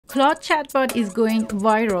Claude Chatbot is going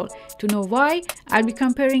viral. To know why, I'll be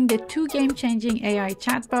comparing the two game-changing AI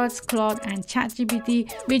chatbots, Claude and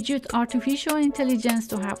ChatGPT, which use artificial intelligence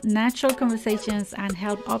to have natural conversations and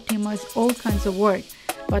help optimize all kinds of work.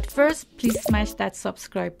 But first, please smash that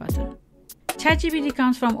subscribe button. ChatGPT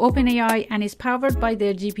comes from OpenAI and is powered by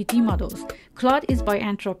their GPT models. Claude is by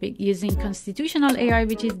Anthropic, using constitutional AI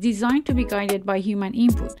which is designed to be guided by human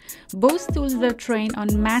input. Both tools were trained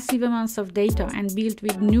on massive amounts of data and built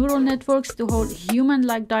with neural networks to hold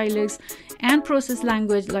human-like dialogues and process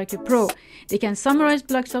language like a pro. They can summarize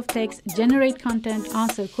blocks of text, generate content,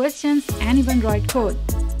 answer questions, and even write code.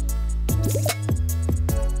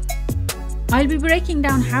 I'll be breaking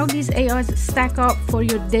down how these AIs stack up for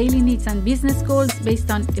your daily needs and business goals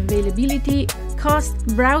based on availability, cost,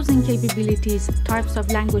 browsing capabilities, types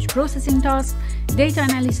of language processing tasks, data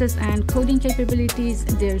analysis and coding capabilities,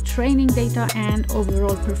 their training data, and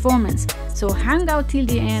overall performance. So hang out till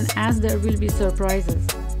the end, as there will be surprises.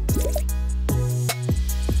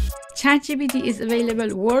 ChatGPT is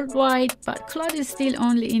available worldwide, but Claude is still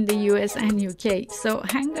only in the US and UK, so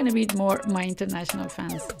hang on a bit more, my international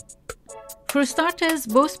fans. For starters,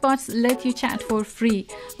 both bots let you chat for free,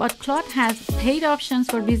 but Claude has paid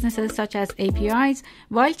options for businesses such as APIs,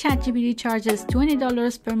 while ChatGPT charges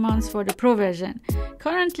 $20 per month for the Pro version.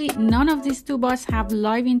 Currently, none of these two bots have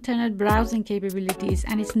live internet browsing capabilities,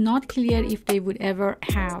 and it's not clear if they would ever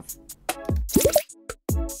have.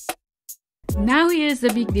 Now here's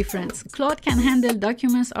the big difference. Claude can handle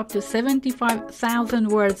documents up to 75,000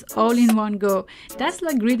 words all in one go. That's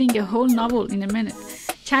like reading a whole novel in a minute.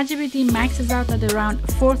 ChatGPT maxes out at around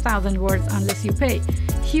 4,000 words unless you pay.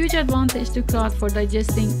 Huge advantage to Claude for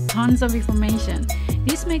digesting tons of information.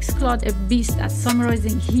 This makes Claude a beast at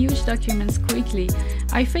summarizing huge documents quickly.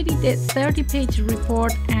 I fed it a 30-page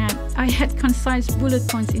report and I had concise bullet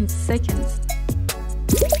points in seconds.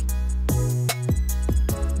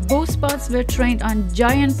 Both bots were trained on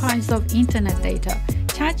giant piles of internet data.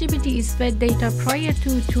 ChatGPT is fed data prior to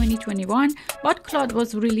 2021, but Claude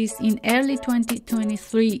was released in early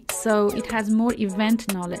 2023, so it has more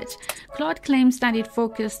event knowledge. Claude claims that it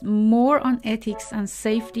focused more on ethics and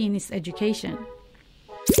safety in its education.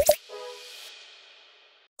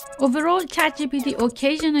 Overall, ChatGPT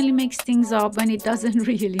occasionally makes things up when it doesn't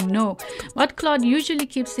really know, but Claude usually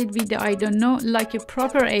keeps it with the I don't know like a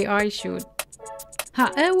proper AI should.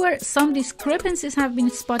 However, some discrepancies have been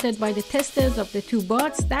spotted by the testers of the two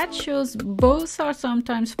bots that shows both are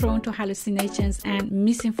sometimes prone to hallucinations and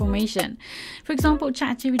misinformation. For example,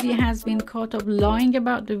 ChatGPT has been caught up lying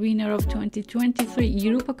about the winner of 2023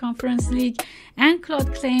 Europa Conference League, and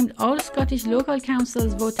Claude claimed all Scottish local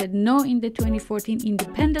councils voted no in the 2014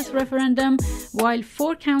 independence referendum, while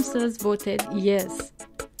 4 councils voted yes.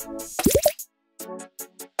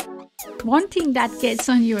 One thing that gets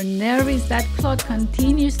on your nerve is that Claude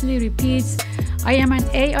continuously repeats, "I am an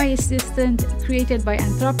AI assistant created by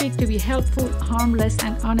Anthropic to be helpful, harmless,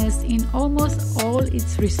 and honest" in almost all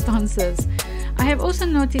its responses. I have also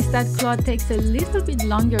noticed that Claude takes a little bit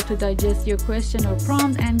longer to digest your question or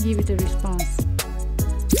prompt and give it a response.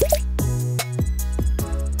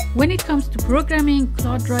 When it comes to programming,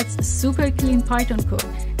 Claude writes super clean Python code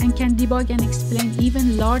and can debug and explain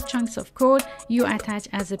even large chunks of code you attach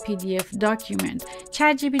as a PDF document.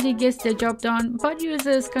 ChatGPT gets the job done, but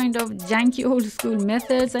uses kind of janky old school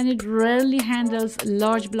methods, and it rarely handles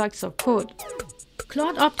large blocks of code.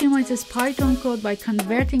 Claude optimizes Python code by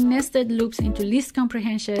converting nested loops into list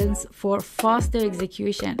comprehensions for faster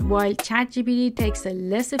execution, while ChatGPT takes a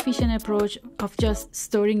less efficient approach of just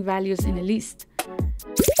storing values in a list.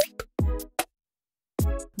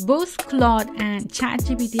 Both Claude and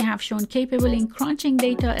ChatGPT have shown capable in crunching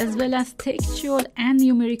data as well as textual and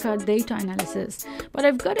numerical data analysis. But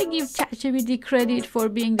I've got to give ChatGPT credit for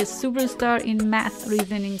being the superstar in math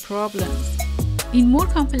reasoning problems. In more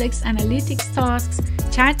complex analytics tasks,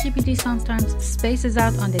 ChatGPT sometimes spaces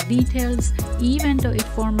out on the details, even though it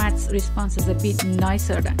formats responses a bit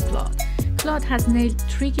nicer than Claude. Claude has nailed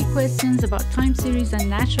tricky questions about time series and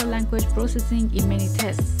natural language processing in many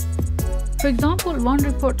tests. For example, one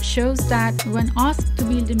report shows that when asked to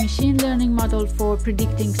build a machine learning model for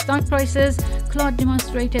predicting stock prices, Claude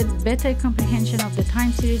demonstrated better comprehension of the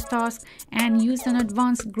time series task and used an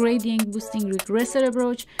advanced gradient boosting regressor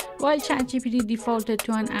approach, while ChatGPT defaulted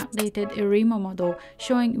to an outdated ARIMA model,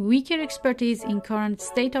 showing weaker expertise in current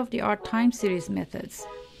state-of-the-art time series methods.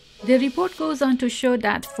 The report goes on to show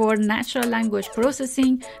that for natural language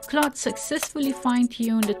processing, Claude successfully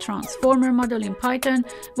fine-tuned the transformer model in Python,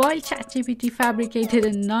 while ChatGPT fabricated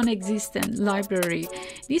a non-existent library.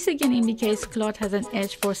 This again indicates Claude has an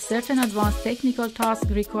edge for certain advanced technical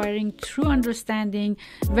tasks requiring true understanding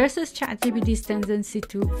versus ChatGPT's tendency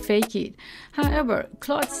to fake it. However,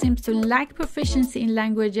 Claude seems to lack proficiency in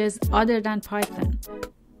languages other than Python.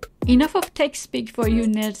 Enough of tech speak for you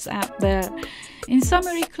nerds out there. In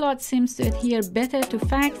summary, Claude seems to adhere better to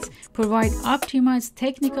facts, provide optimized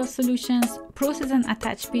technical solutions, process and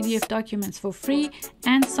attach PDF documents for free,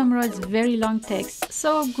 and summarize very long text,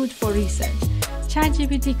 so good for research.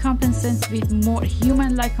 ChatGPT compensates with more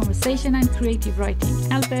human-like conversation and creative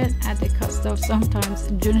writing, albeit at the cost of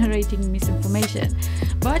sometimes generating misinformation.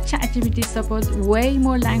 But ChatGPT supports way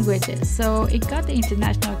more languages, so it got the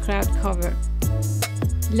international crowd covered.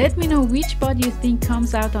 Let me know which bot you think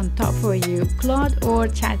comes out on top for you, Claude or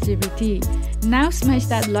ChatGPT. Now smash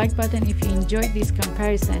that like button if you enjoyed this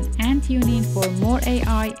comparison and tune in for more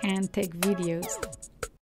AI and tech videos.